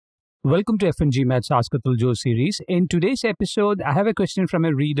Welcome to FNG Maths Ask Atul Joe series. In today's episode, I have a question from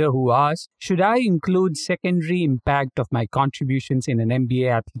a reader who asks, should I include secondary impact of my contributions in an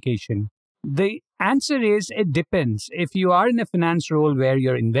MBA application? The answer is it depends. If you are in a finance role where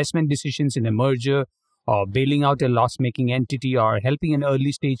your investment decisions in a merger or bailing out a loss-making entity or helping an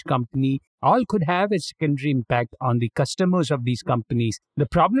early-stage company all could have a secondary impact on the customers of these companies. The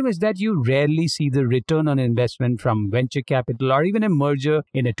problem is that you rarely see the return on investment from venture capital or even a merger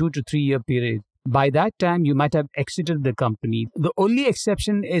in a 2 to 3 year period. By that time, you might have exited the company. The only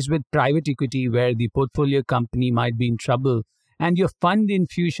exception is with private equity, where the portfolio company might be in trouble and your fund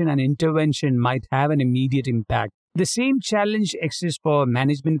infusion and intervention might have an immediate impact. The same challenge exists for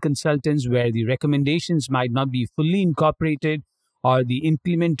management consultants, where the recommendations might not be fully incorporated or the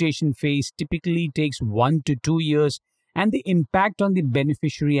implementation phase typically takes 1 to 2 years, and the impact on the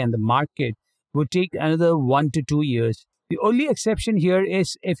beneficiary and the market would take another 1 to 2 years. The only exception here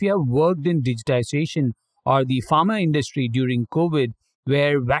is if you have worked in digitization or the pharma industry during COVID,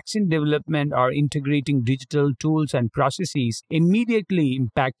 where vaccine development or integrating digital tools and processes immediately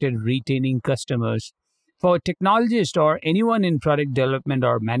impacted retaining customers. For technologists or anyone in product development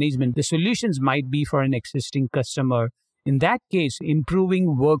or management, the solutions might be for an existing customer. In that case,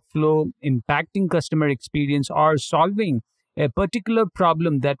 improving workflow, impacting customer experience, or solving a particular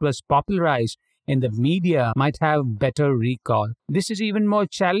problem that was popularized in the media might have better recall. This is even more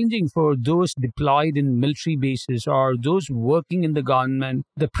challenging for those deployed in military bases or those working in the government.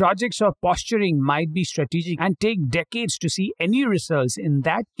 The projects or posturing might be strategic and take decades to see any results. In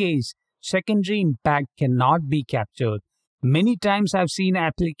that case, secondary impact cannot be captured. Many times I've seen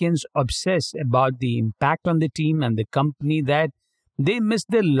applicants obsess about the impact on the team and the company that they miss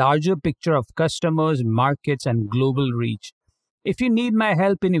the larger picture of customers, markets, and global reach. If you need my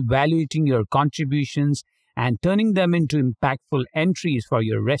help in evaluating your contributions and turning them into impactful entries for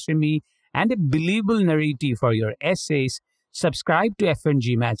your resume and a believable narrative for your essays, subscribe to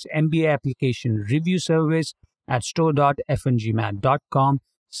FNG Maths MBA Application Review Service at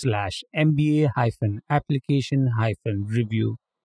store.fngmat.com/MBA-application-review.